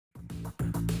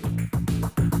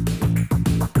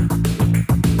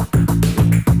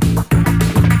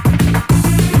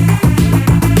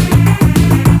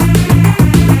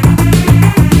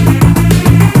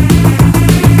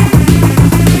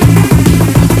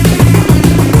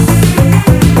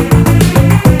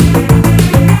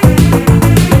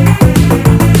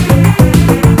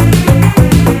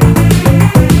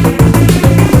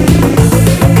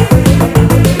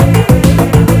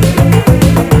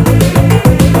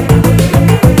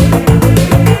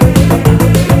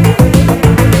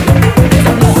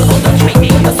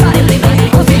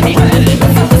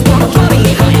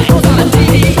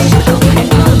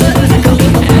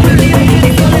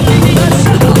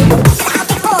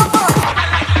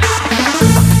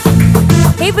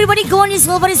Kawan is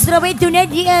over Surabaya tonight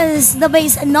is the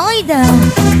best night.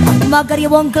 Maha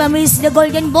Karya Wong Clampeace, the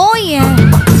golden boy.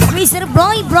 Mr.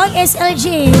 Buih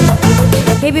SLJ.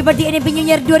 Happy birthday NP New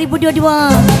Year 2022.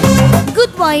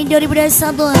 Goodbye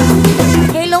 2021.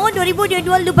 Hello 2022,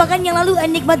 lupakan yang lalu,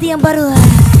 nikmati yang baru.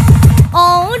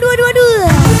 Oh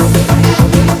 2022.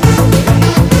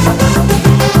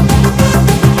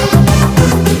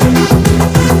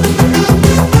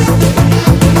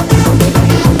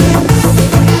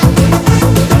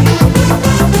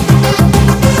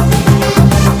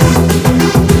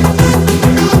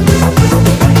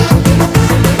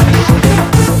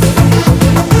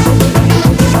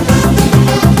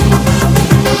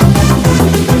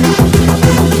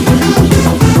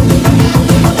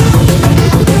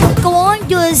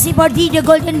 Party the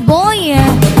golden boy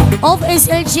of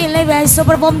SLJ Live as so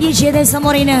perform DJ Tessa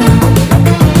Morena.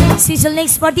 Season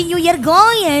next party New Year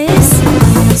guys.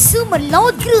 Super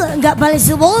loud crew, enggak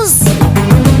palsu bos.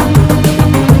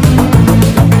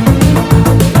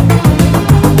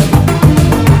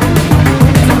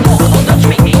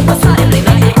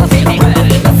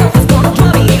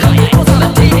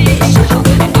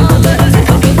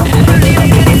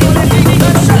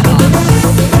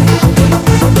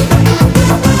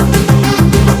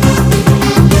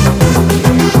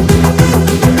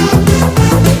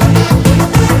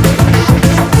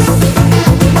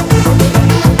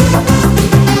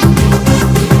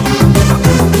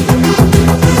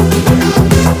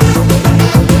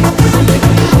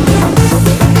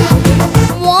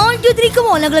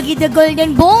 Lagi the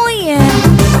golden boy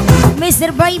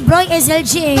Mr. Buih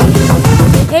SLJ.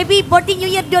 Happy birthday New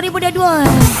Year 2022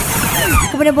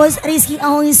 kepada bos Rizky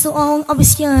Ahong Soong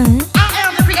official.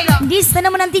 Di sana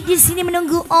menanti, di sini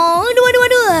menunggu. Oh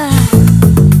 2022.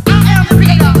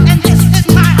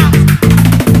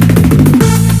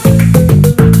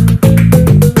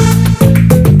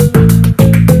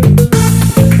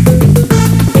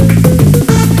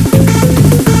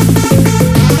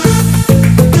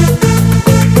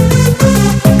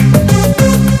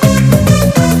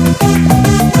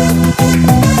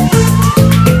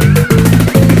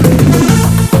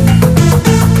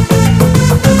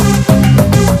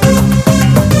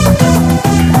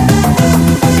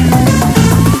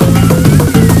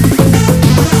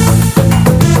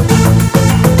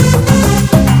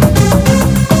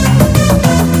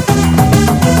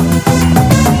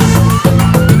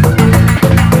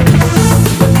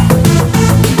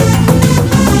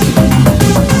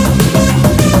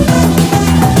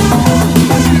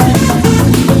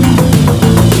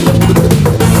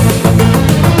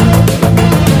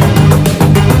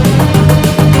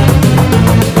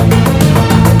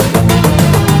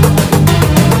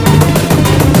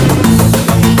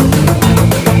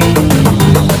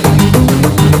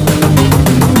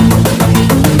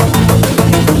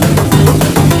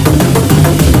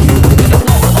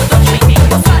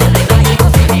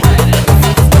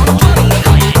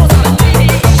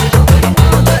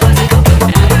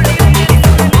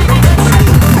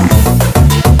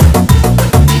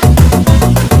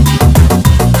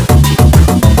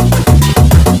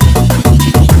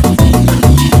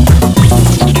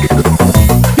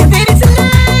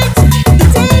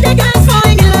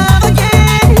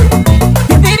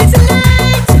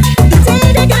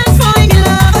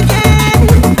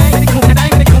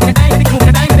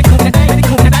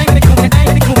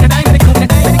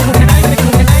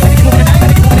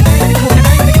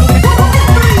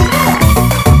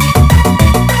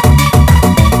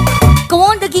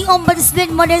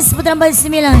 Modern seputaran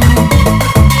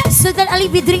 9 Sultan Ali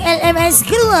Fitri LMS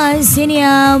Keluar sini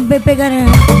ya BP Gara.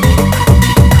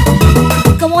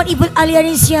 Kemudian Ibu Ali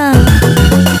Arisya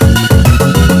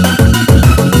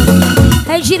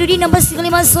Haji Rudi nombor 5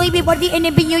 Soibi Party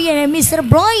NP New Year Mr.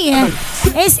 Buih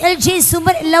SLJ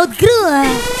Sumber Laut Crew. Are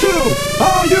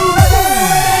you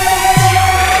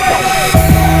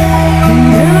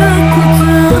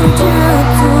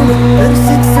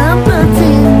tersiksa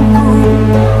batinku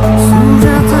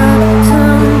sudah tak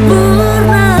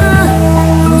sempurna,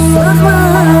 rusak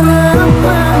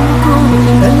harapanku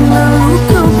dan lalu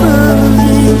kau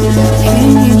pergi,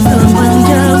 kini teman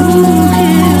jauh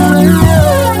hilang.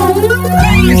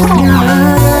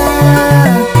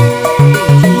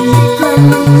 Telah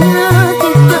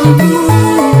menyakitkanku,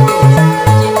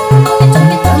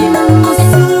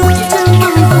 menusuk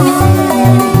janganku,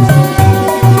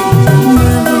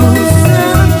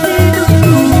 menusuk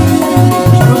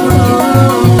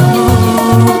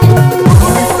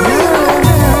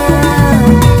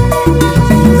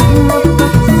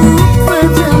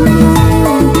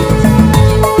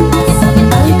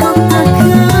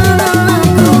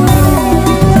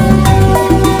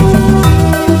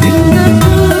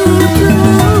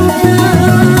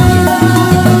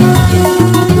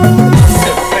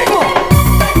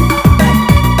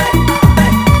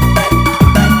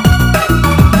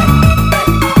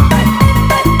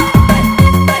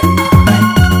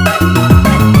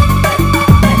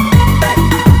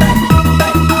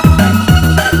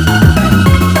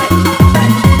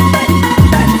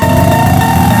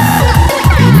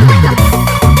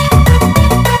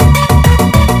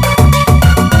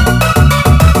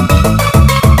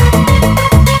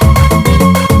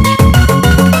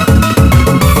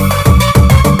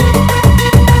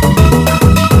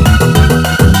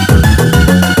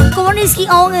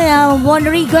on,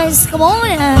 request, come on.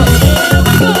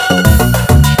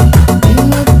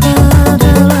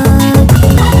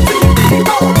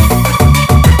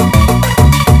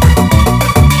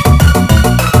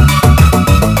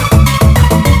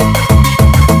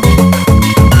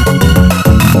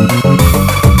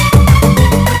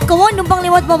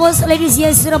 Bos ladies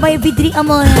ya Surabaya Fitri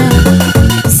Amor.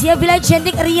 Siap bila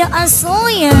cantik Ria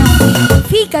Asoy.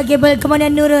 Fika Gebel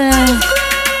Komandan Nurul.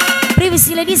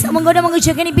 Previously ladies menggoda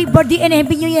mengucapkan big birthday and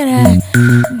happy new year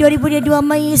 2022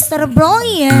 Mr.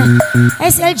 Boy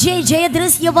SLJ Jaya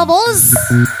terus ya bos.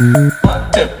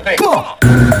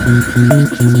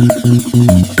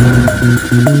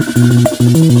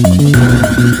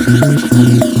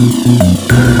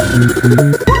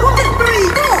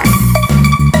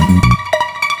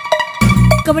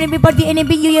 Kemudian happy birthday and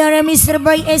happy new year Mr.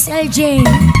 Boy SLJ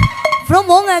from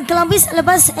Wong Clampeace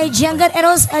lepas janggar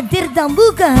Eros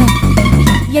Djtessamorena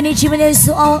yang diciptakan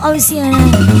soal Ausia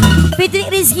Fitri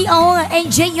Rizky Awang.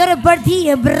 Enjoy your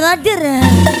birthday brother.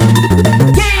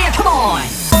 Yeah, come on.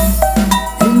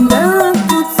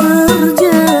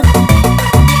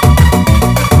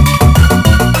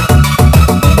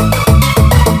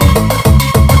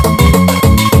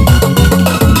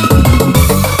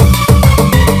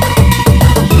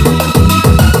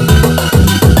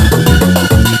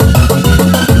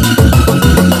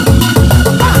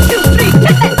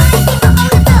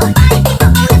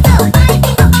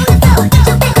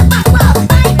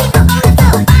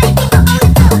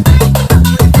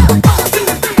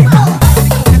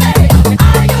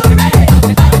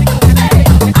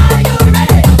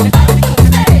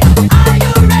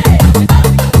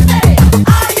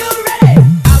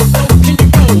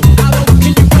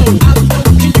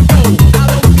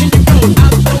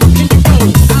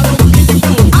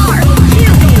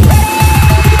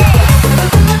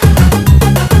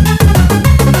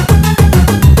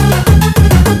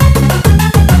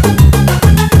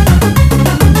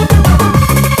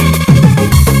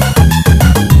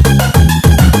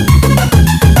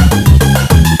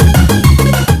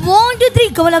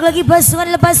 Lagi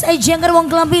pasukan lepas janggar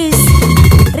Wong Clampeace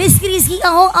Rizky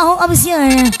Ahong abisnya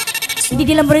di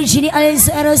dalam berjini alias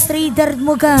Eros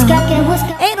terbuka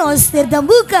Eros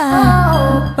terbuka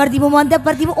partimu mantap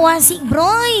partimu oasik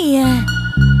broy.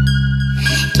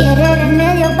 Quiere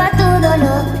remedio pa' tu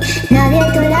dolor, nadie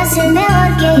te lo hace mejor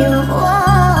que yo.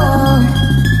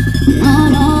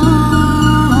 No, no.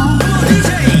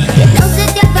 Que no se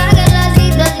te apague la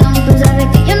situación, tú sabes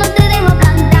que yo no te dejo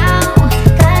plantado.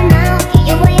 Calmao, que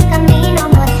yo voy en camino,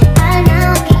 amor.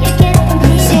 Calmao, que yo quiero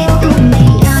contigo. Si tú me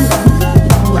llamas,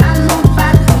 vamos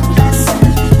pa' tu casa.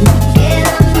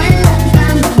 Quedamos en la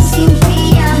cama, sin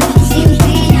pijama, sin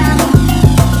pijama.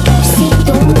 Si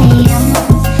tú me llamas,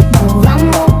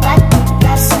 vamos pa' tu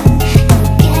casa.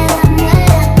 Quedamos en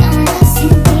la cama,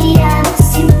 sin pijama,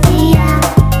 sin pijama.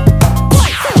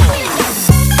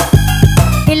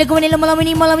 Ila kemudian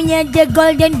malamnya The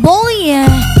Golden Boy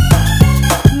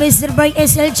Mr. Bright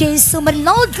SLJ Sumber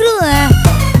Loud Crew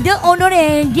The Honor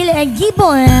Gila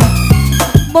Gibo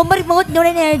Bomber Maut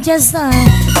Noren Jasa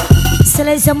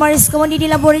Selesa Maris kemudian di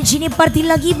laboratori party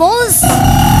lagi bos.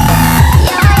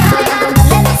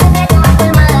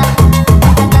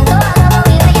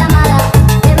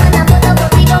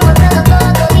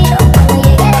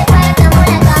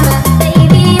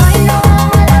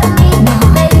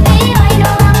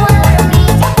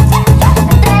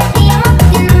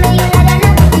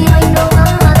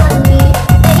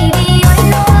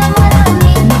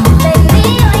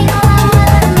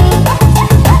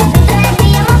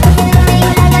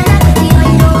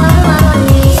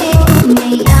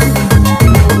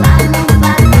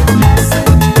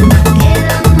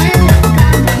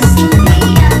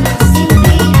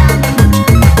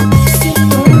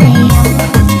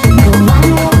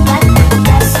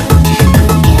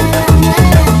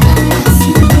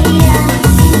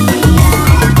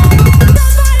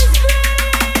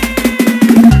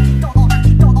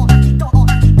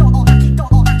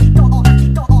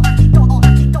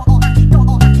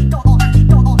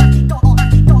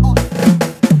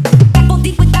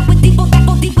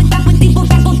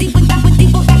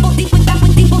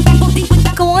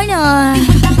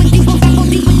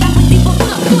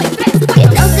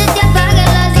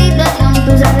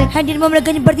 Hadir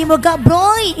memberikan pertimbangan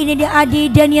Broy. Ini dia Adi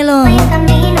Danielo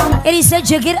Elisa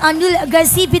Jagir Andul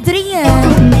Gasi Fitrinya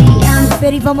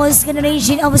Very famous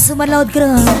generation of Sumber Laut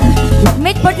Crew.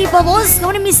 Make party famous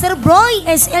kemudian Mr. Broy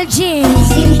SLJ.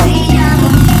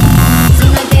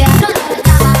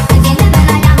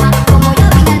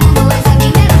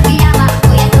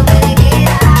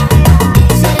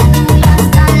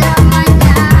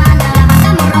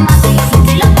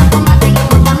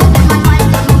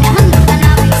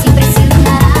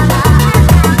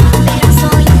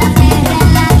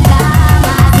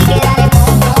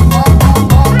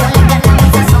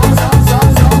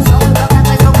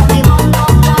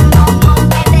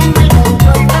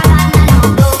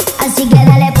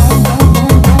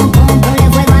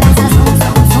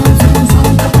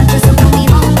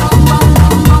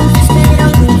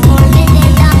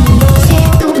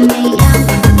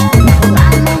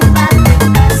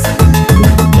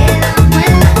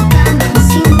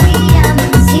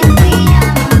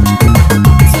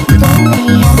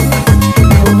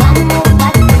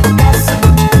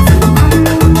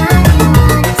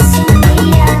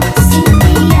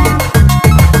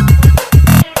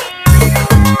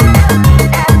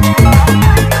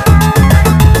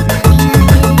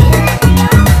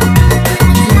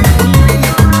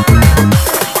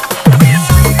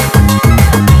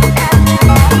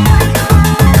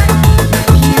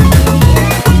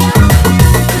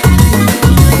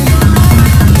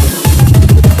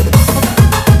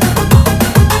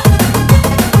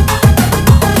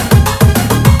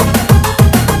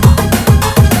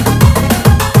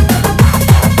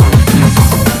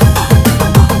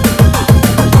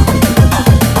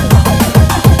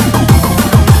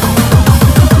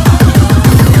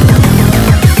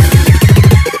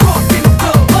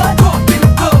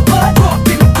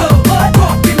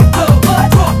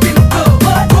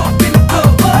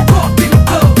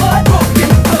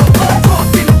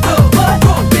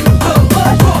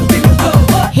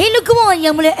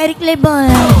 mulia Erik Lebon,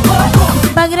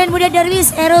 Pangeran Muda Darwis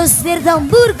Eros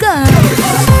Tirtamburka,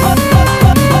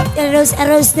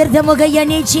 Eros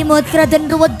Tirtamogayani Cimot Kraton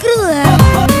Ruwat Kru.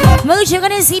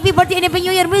 Mengucapkan SCP Party NP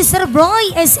New Year Mr.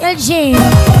 Buih SLJ.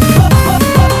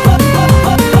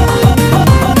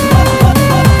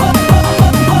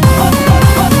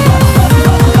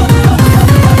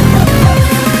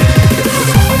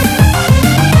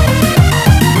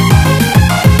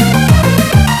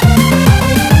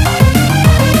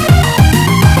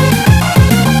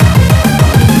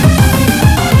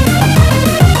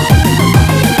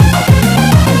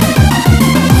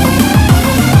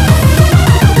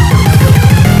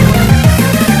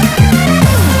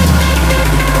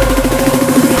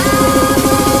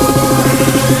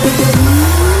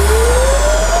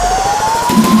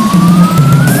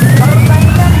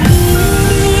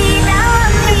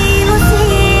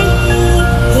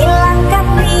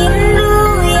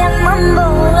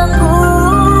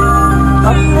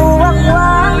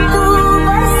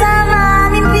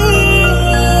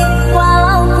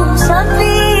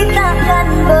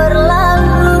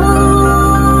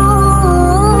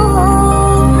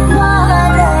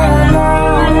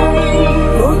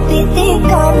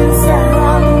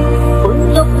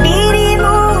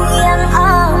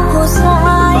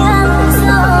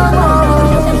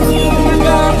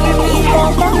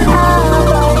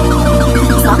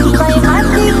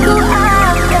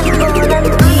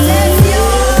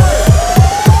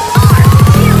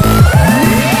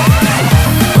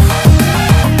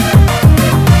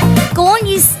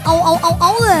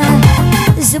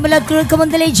 Sebelah kru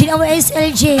Komandan Legend awal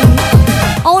SLJ.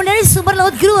 Owner Super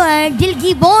Laut Kru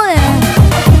Dilgi Boy.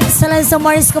 Salah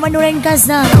Samaris Komandan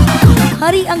Kasa.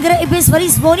 Hari Anggara Ibis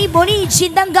Faris Boni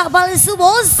cinta gak palsu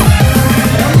bos.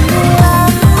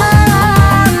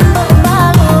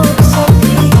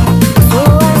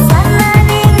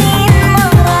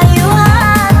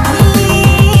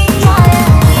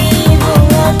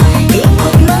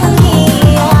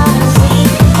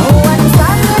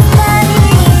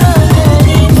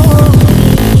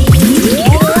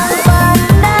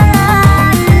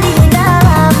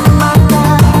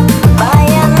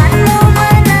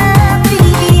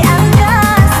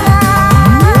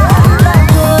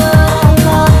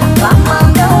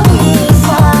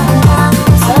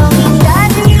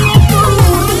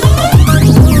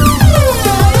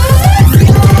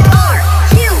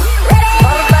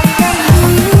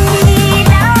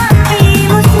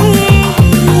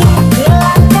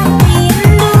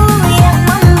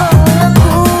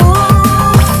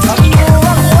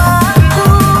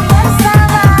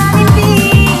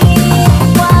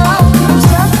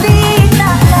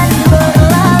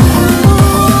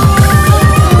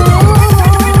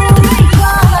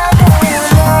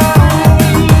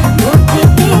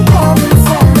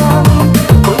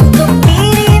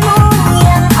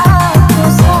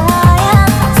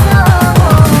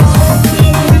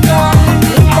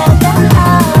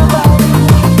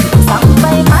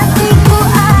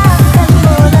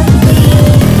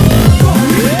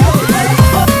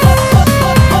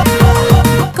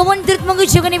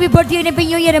 Happy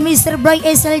New Year Mr. Buih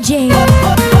SLJ.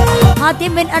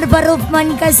 Hatim bin Arba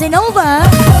Rufman Casanova,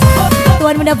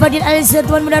 Tuan Muda Fadil Alisa,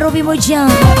 Tuan Muda Robi Moja.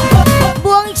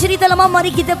 Buang cerita lama, mari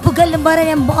kita buka lembaran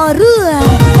yang baru.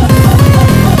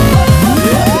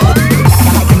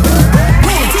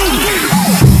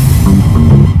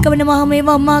 Kepada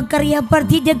Maha Karya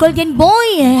Party The Golden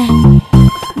Boy,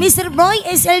 Mr. Buih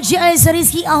SLJ Alisa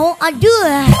Rizki Ahong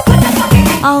Aduh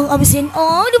Ahong Abisin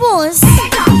Oh the boss.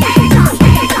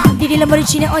 Di dalam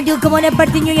Cina audio kemana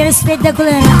party New Year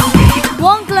spektakuler.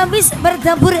 Wong Clampeace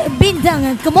bertabur bintang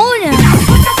kemana.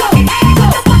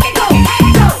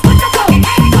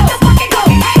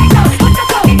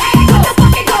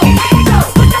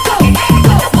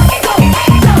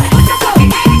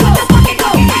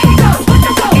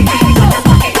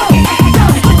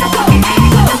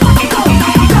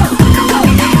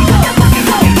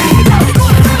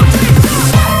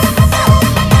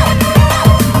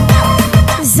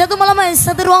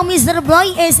 Satu ruang Mr.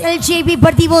 Buih SLJB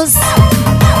Party Bos.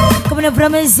 Kemudian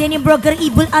Prameseni Broker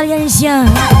Ibul Aliansyah,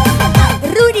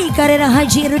 Rudi Karera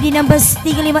Haji Rudi Nambas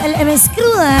 35 LMS Kru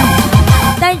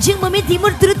Tanjung Bumi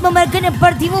Timur turut memeriahkan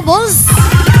partimu bos.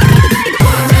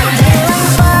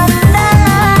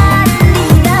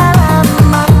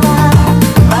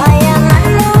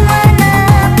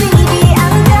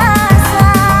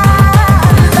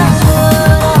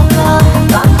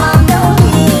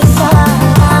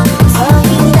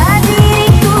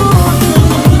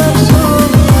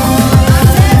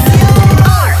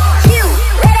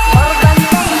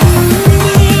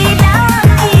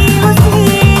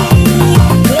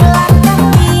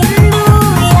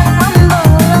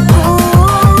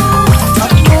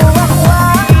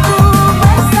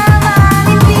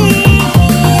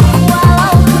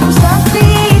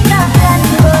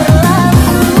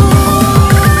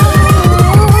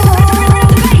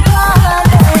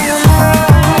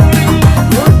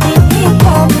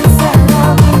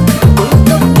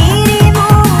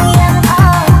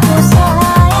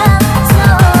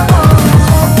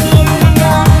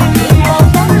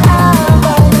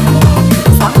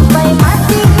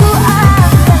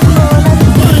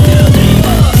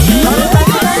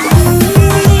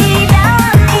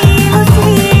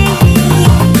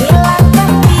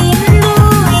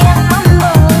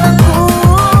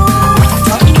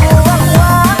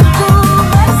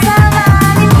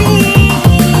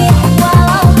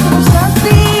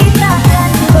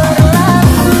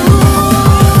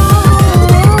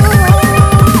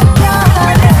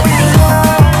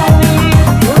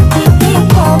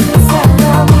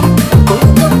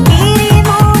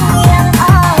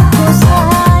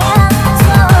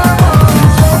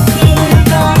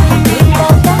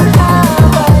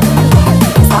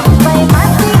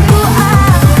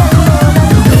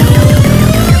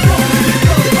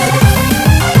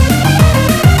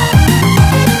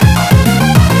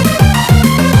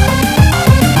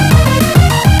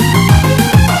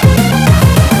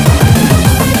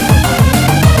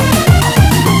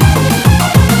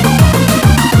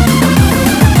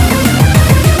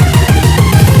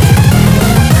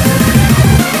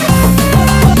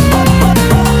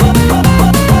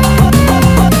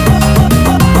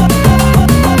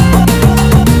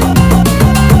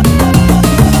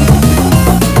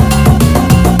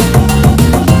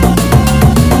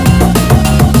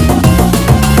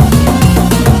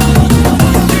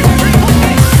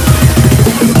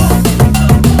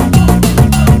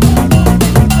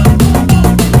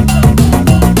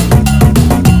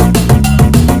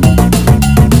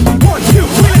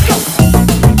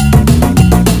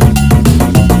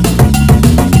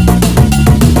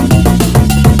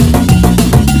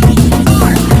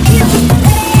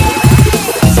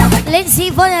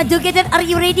 together, are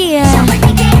you ready?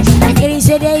 Ini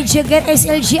saya Jagar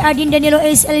SLJ, Adin Danilo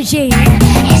SLJ,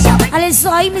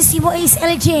 Alesai Mesibo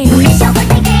SLJ.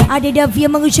 Ada Davia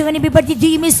mengucapkan happy birthday to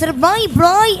you, Mr. Bye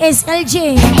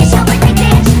SLJ.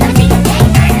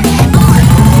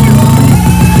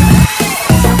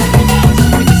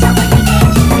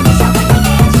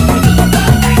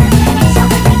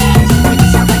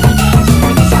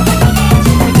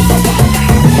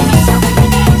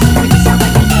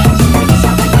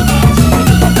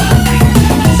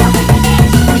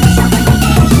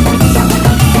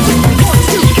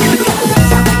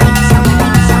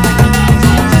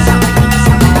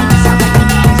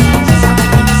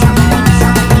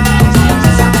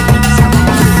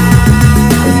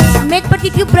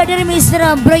 Brother Mr.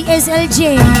 Broy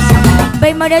SLJ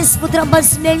by Madas Putra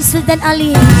 49 Sultan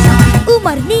Ali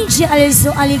Umar Ninja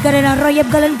Aliso Ali Karena Royab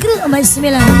Galan Kru Emas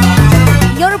 9.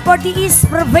 Your party is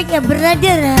perfect,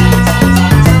 brother.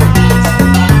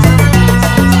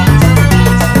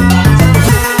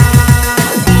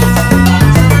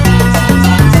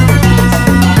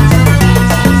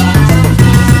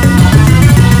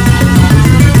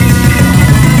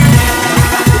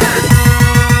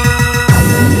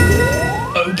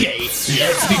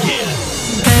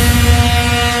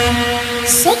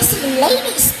 Sexy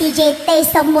ladies, DJ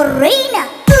Tessa Morena.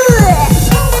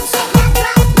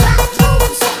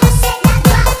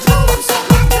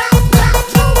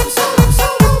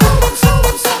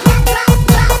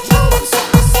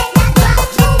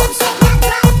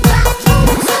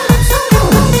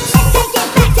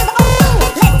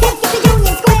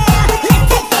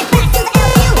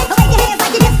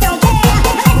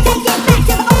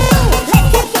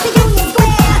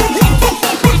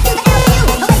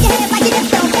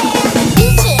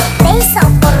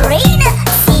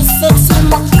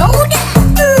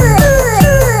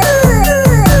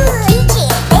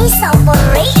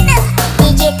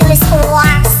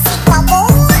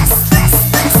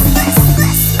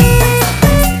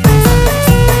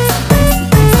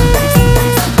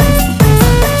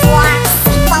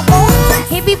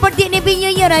 Happy birthday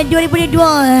New Year 2022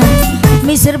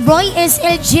 Mr. Boy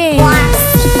SLJ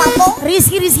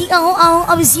Rizky Aho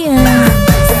abisnya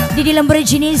di dalam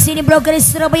berjenis ini broker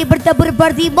Surabaya bertabur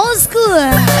party bosku.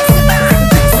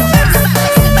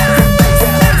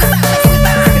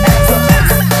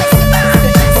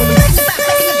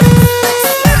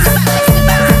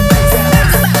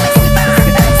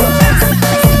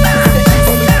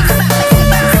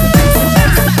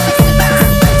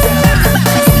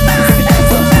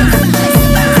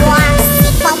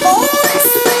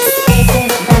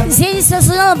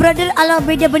 Brother ala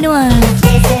beda benua.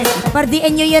 Party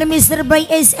and New Year Mr. By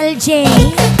SLJ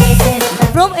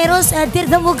from Eros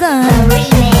Tirtamuka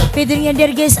featuring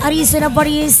Derges Arisana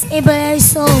Paris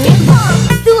Ebaso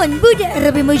Tuan Buddha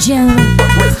Rabi Muja.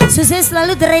 Sukses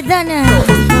selalu teredana.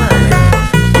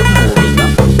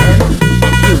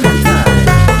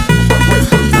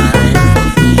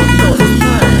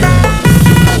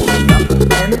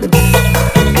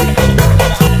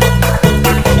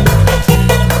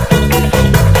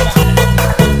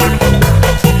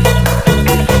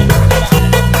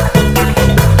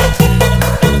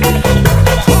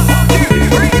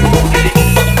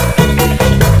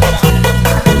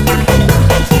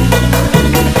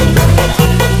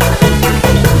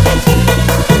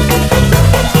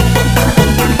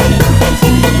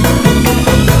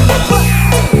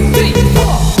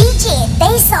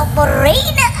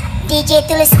 DJ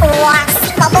tulis uang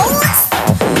babos.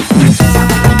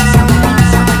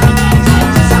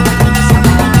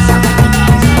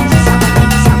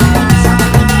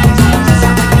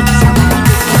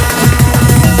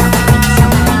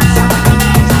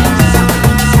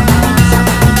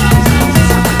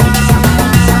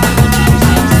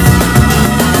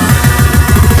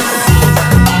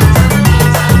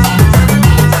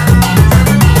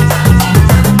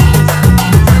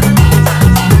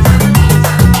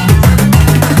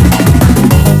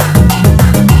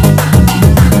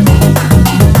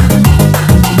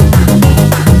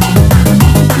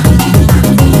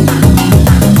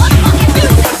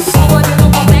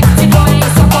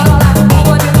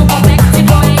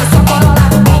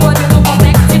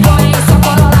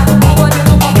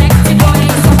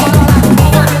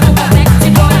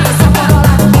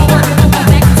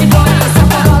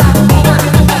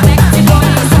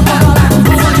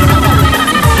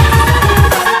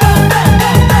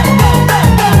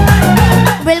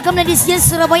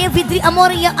 Djtessamorena Fitri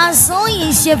Amoria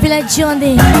Asoy Syafila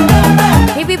Jonde.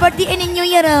 Happy birthday and New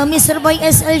Year Mr. Boy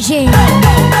SLJ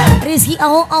Rizky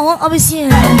Aho abisnya.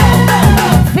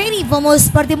 Very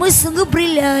famous partimu sungguh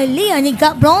brilian ni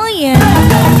Kak Boy.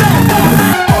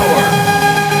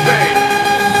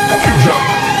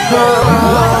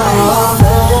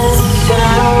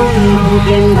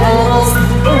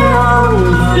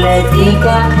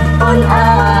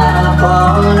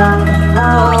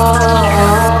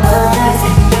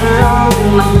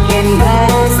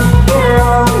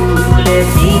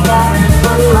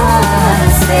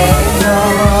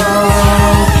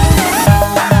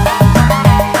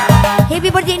 Happy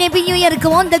birthday and happy new year.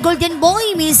 Come on, the golden boy,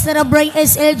 Mr. Bright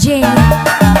SLJ.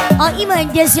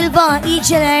 Iman Dia Silva,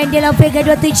 Ijala de la Vega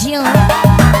 27.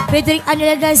 Patrick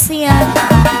Anila Garcia.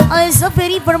 Also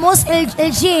very famous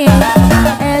LG.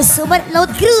 Super loud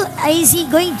crew. I see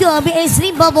going to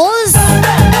ABS3 Bubbles.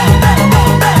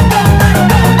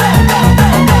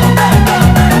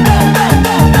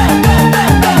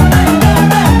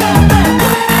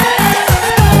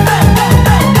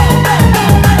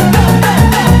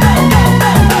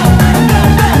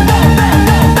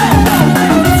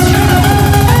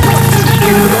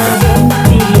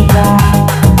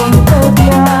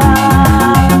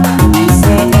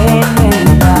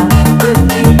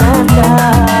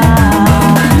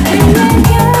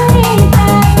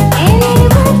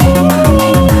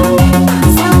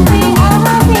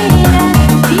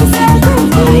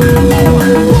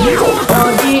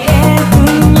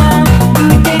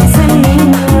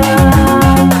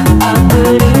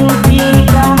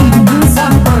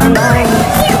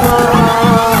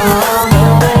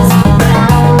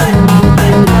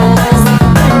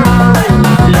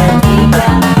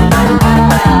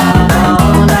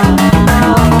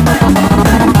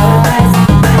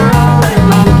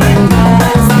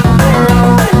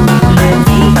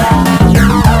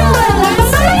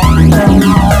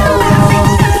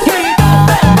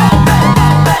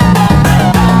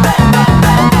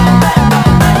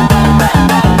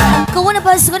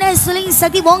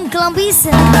 Sakti Wong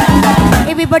Clampeace.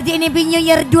 Happy birthday and happy new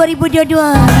year 2022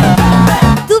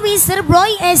 to Mr. Boy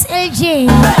SLJ.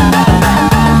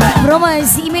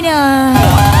 Promas Imena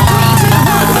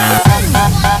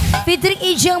Fitri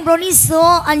Ijang Broniso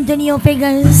Antonio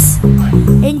Vegas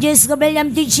Angels Gobel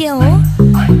Yam Tijil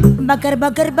Bakar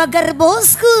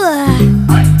bosku.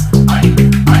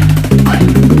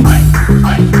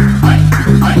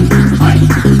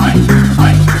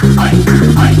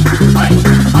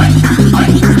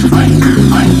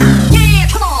 Yeah,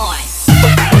 come on.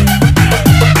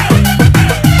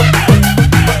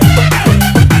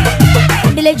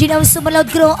 The legend of Super Loud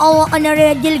Crew, our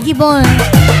honorary Dil Gibbon.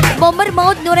 Bomber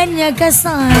Maut Nuran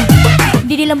Kasa.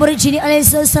 Didi Lamborghini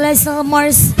Alonso Salasa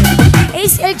Mars.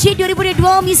 SLJ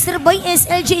 2022 Mr. Boy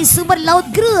SLJ Super Loud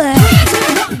Crew.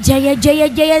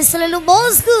 Jaya selalu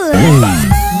bosku.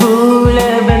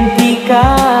 Bula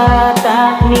bentika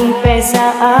tak ning pesa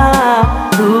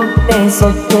bukti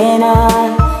sotena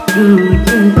ku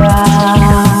cinta.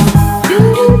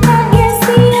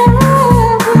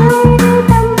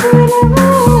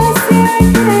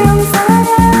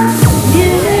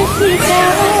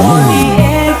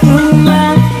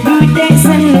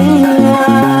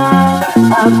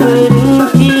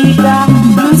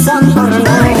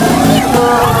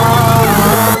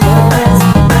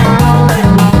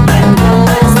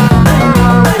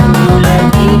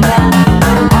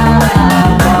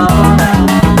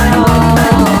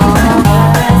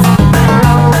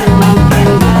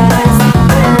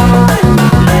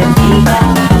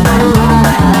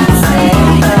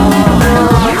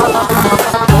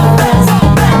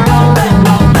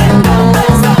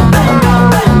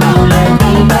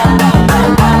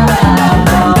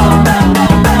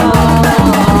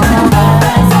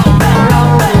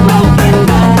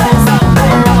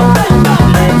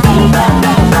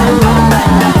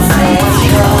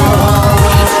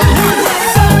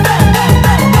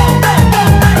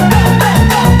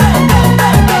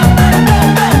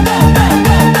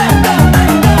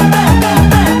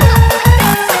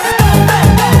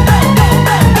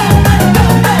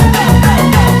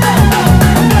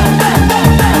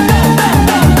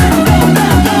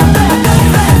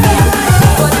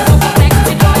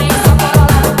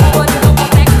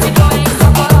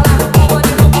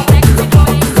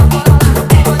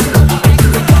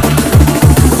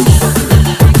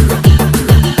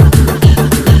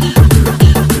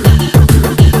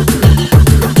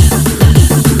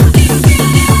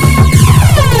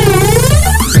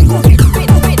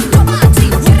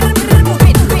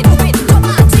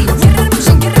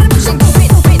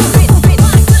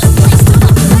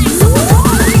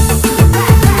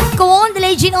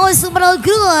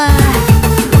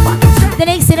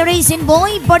 Next Generation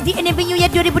Boy Party NMP New Year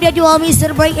 2022 Mr.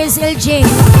 Bright SLJ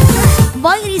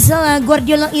Boy Rizal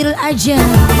Guardiola Irul Aja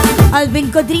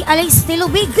Alvin Kodri Alex Telo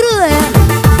Bigru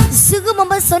Sungguh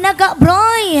mempesona Kak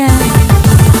Broy.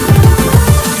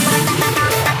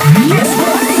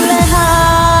 Leha,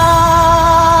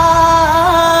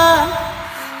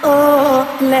 oh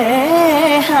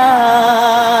leha,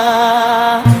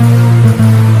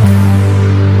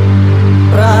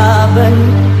 Praben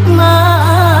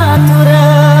matura,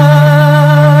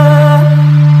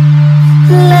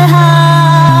 leha,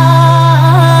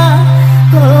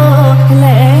 oh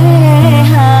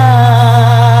leha,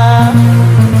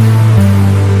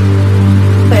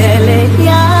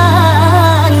 pelehan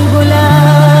gula.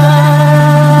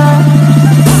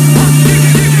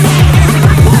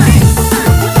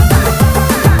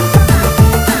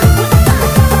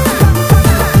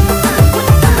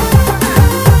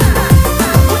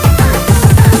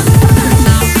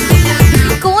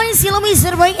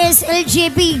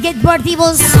 SLJP Get Party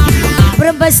Boss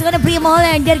Perempuan pria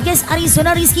mahal Derges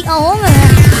Arizona Rizky Aong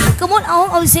Come on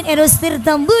Aong Ausin Eros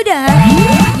Tirta Buddha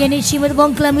Yang dicimat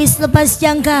Wong Clampeace lepas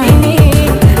jangka Ini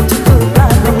cukup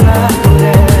bunga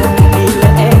bila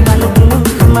emang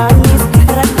manis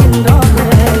racun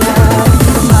dobela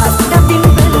mas kapin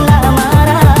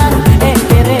pelamaran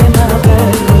kerema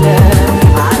bergula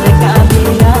ada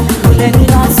kabila bulan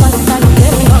rasan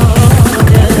tangkel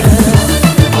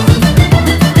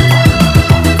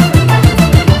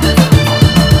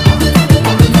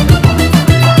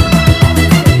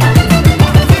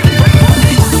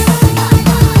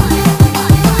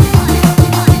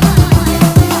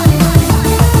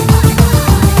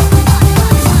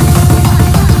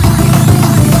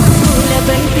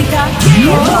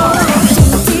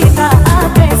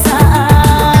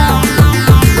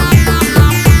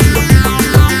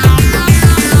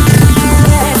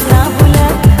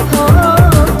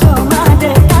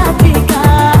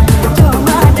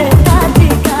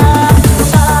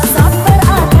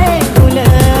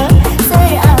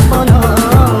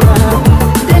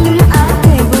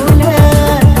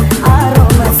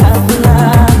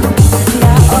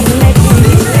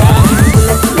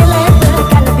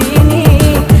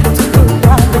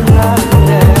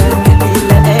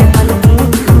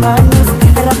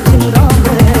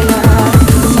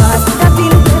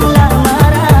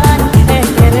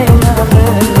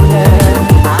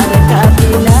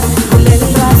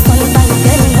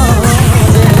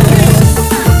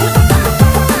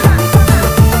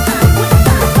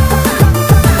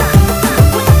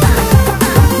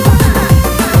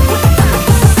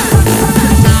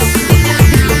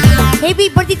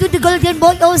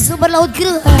Boy oh super laut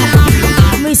crew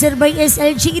Mr. by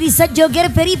SLG Risat Joger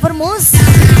Ferry Permus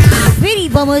Ferry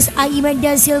Vamos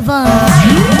Aimanda Silva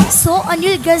So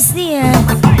Anil Gasni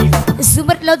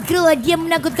Super laut crew dia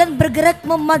menakutkan bergerak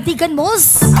mematikan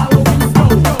bos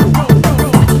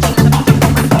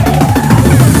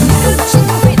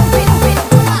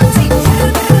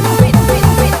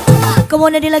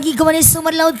Kemana dia lagi kemana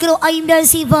Super laut crew Aimanda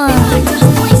Silva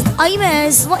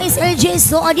IMS, SLJ,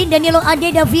 So Adin, Danielo Ade,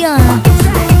 Davia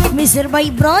Mr. By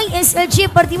Broy,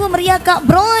 SLJ, Partimu Meriah Kak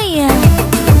Broy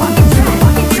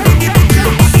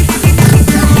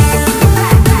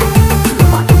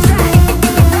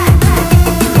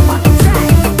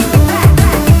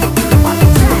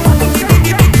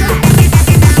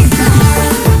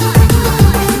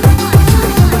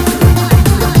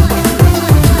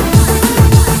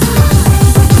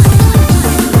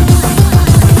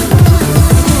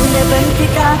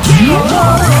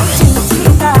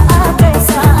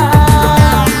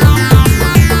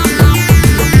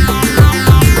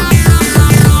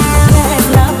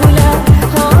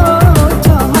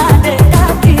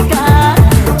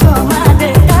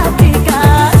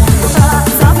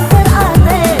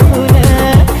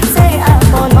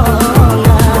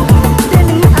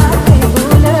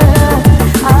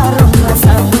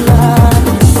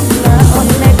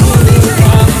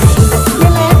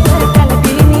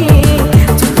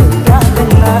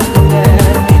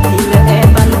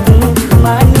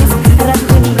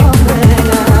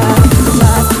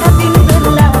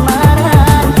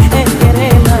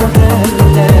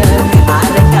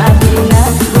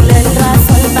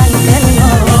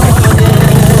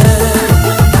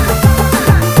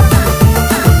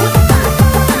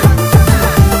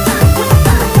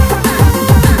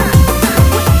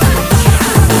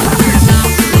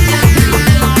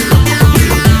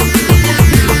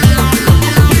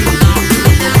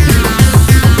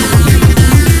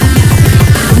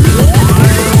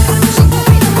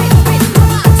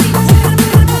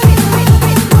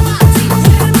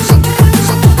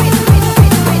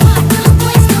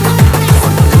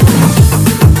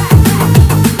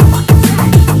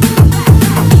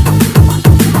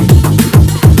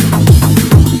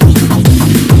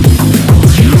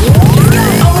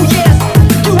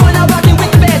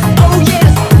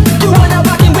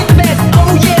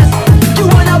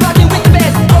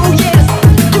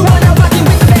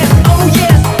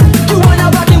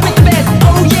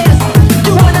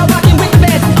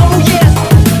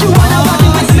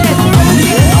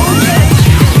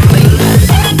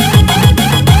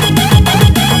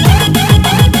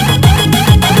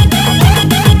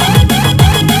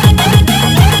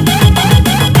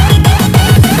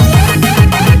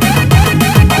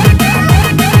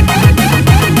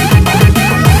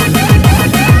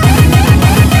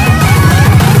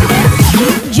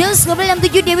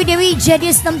Buih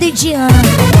jadi 67.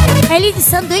 Elit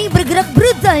santuy bergerak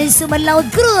brutal Sumber Laut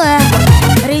Kru.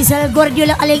 Rizal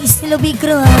Guardiola Alex lebih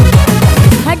kru.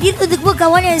 Hadir untukmu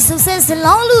kawan yang sukses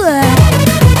selalu.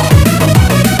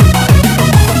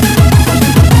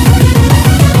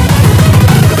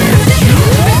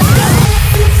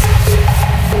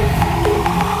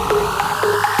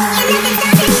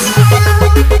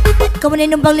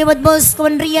 Kemudian numpang lewat bos,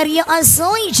 kawan Ria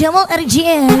Asoy, Jamal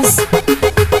RGS.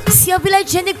 Siapilah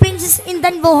cantik Princess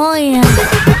Intan Bohoy.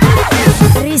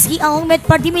 Rizky Ahmed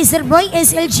Party Mr. Boy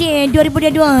SLJ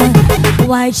 2022.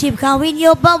 Wajib kawin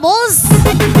yo Pak Bos.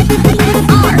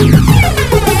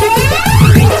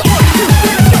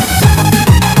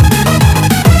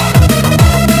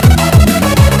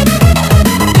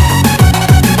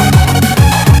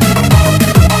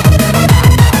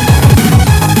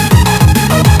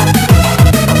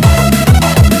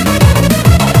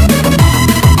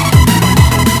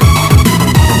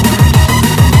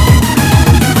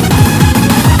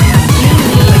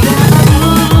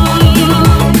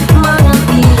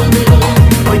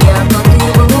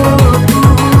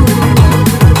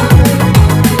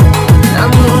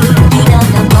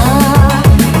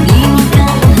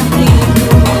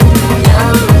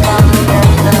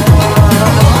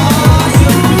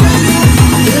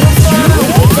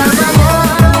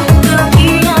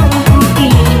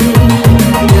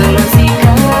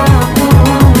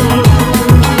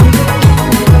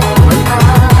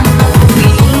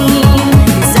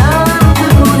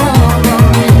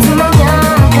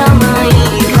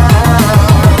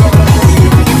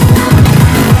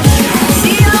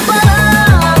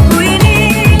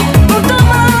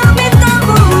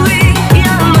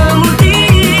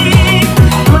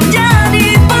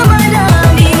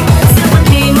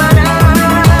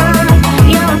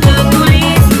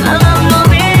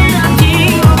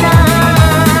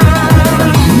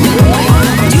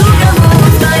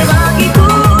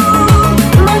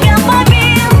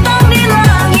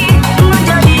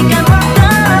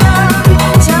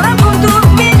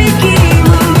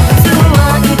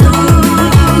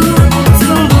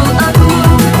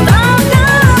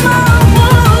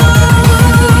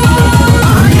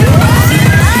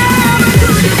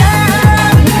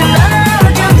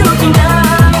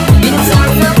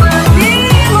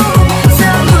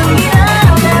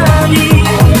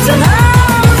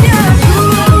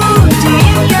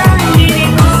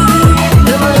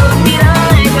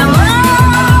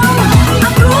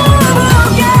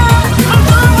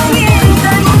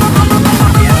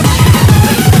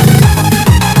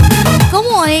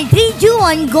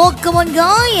 Go, come on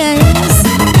guys.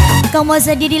 Kamu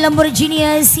saja di Lamborghini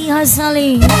si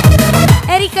Hasali.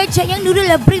 Erika Cak yang dulu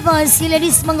lah privasi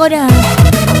ladies menggoda.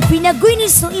 Pina Guini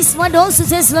so Isma dong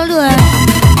sukses selalu.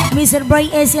 Mr.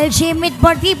 Bright SLC mid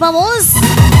party vamos.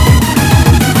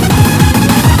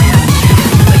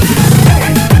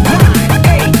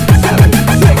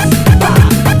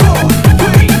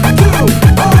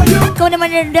 Kau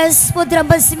namanya Das Putra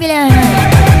 49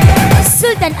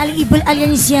 Sultan Ali Ibul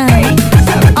Aliansia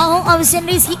Ahong Awsian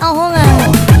Rizky Ahong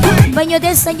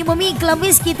Banyotes Sanju Mami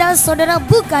Kelabis kita saudara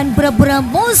bukan pura-pura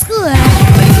bosku.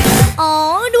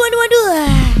 Oh, dua.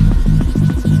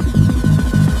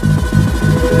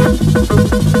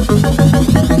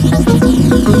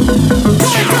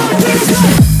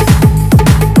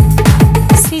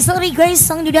 Sorry guys,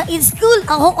 sang duda in school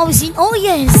Ahong Awsian, oh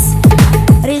yes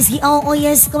Rizky oh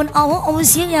yes, kawan Ahong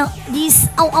Awsian yang dis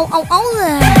au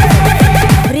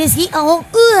Rizky Ahong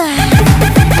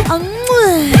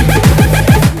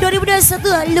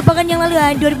 2021 lupakan yang lalu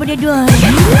 2022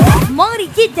 mari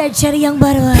kita cari yang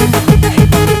baru.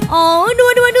 Oh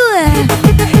dua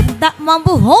tak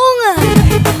mampu hong.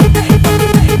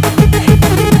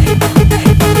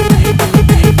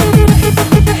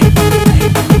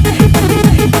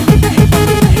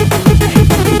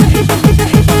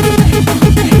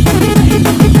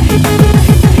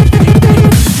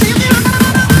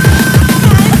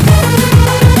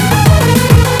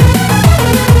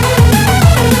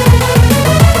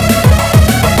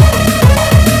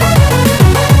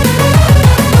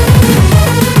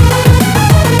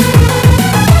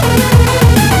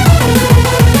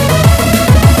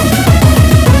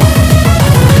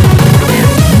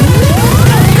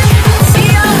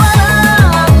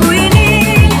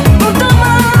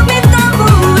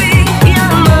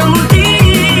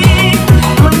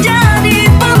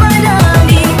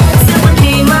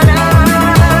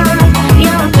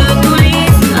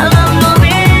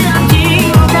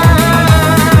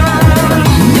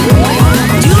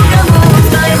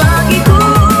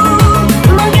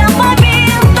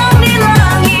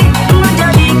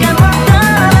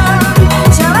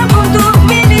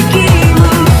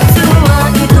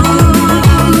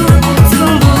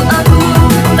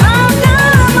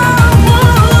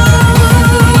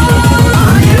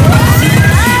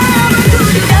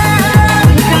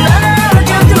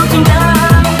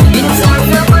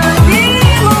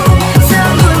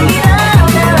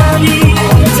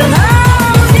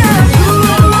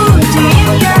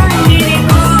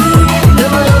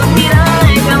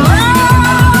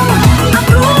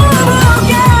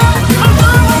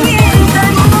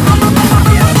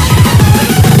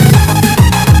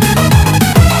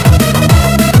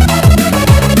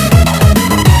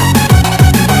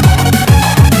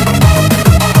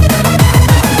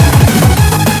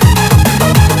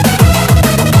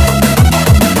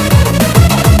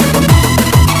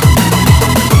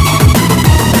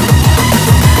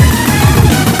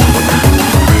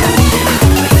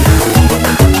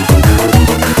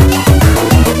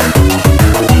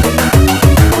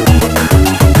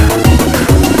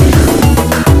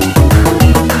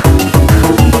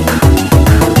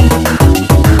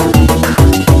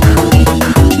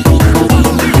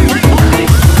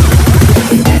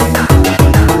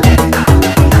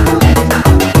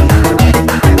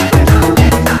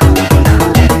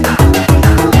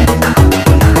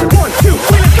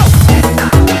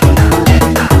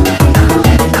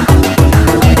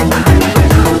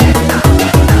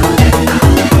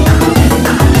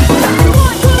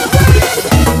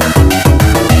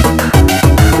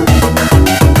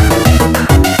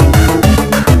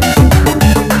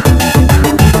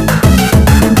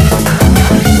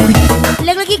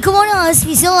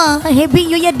 Morena, Happy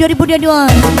New Year 2022.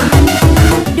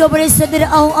 Dua belas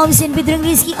saudara awal absen Fitring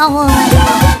Rizki awal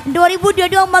 2022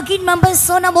 makin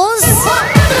mempesona bos.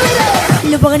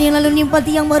 Lupakan yang lalu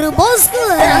nimpati yang baru bosku.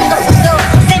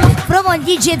 Promo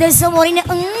DJ Tessa Morena.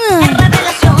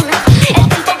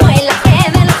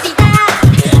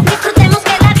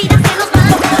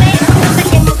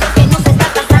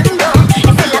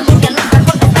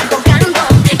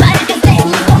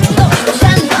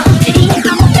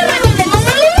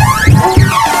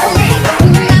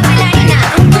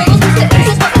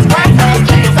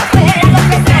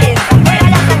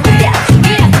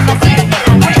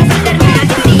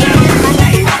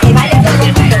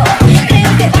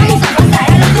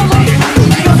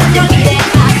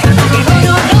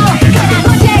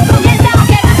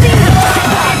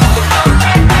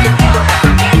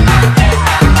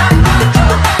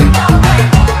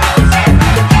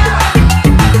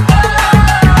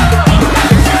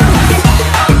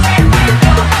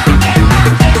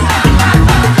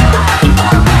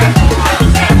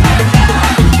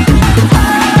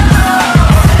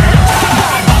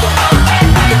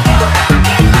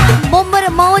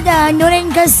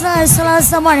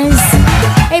 Selasa Manis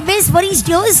Best Paris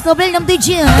Jos Kabel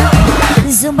 67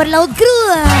 Sumber Laut Kru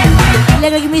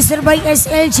lagi Mr. Baik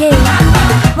SLJ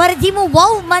Maritimu.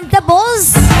 Wow, mantap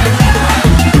bos.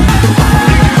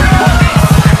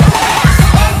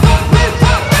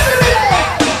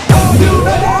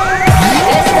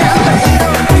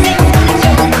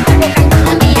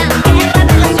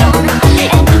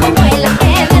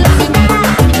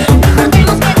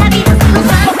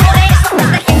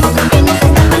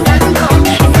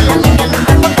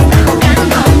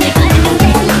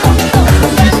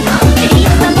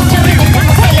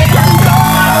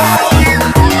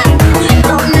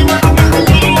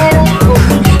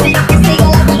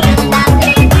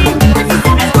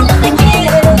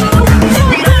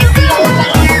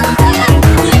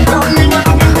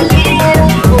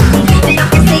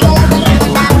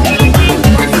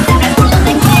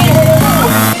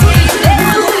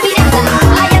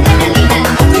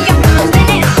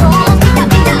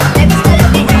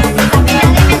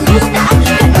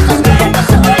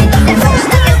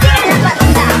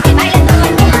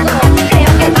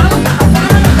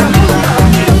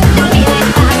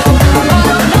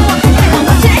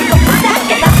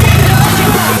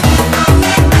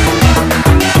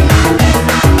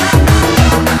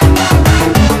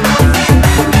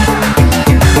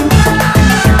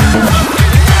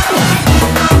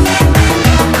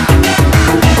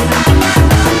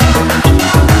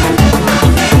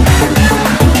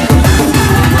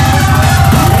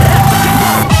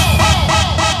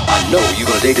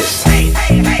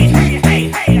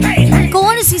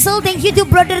 Thank you to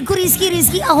brotherku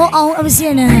Rizky Aho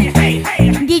absiana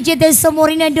DJ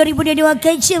Djtessamorena 2022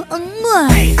 kecil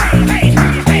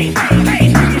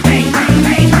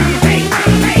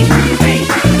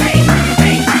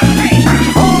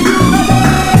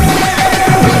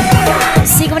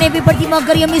Sekarang happy birthday Maha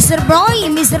Karya Mr. Boy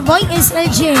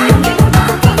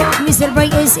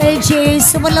SLJ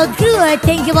Sumber Laut Kru.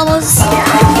 Thank you vamos.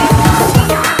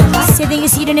 Saya thank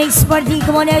you, see you the next party.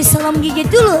 Kemana salam DJ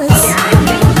tulus.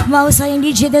 Mau sayang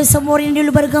DJ Tessa Morena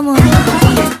dulu baru kamu.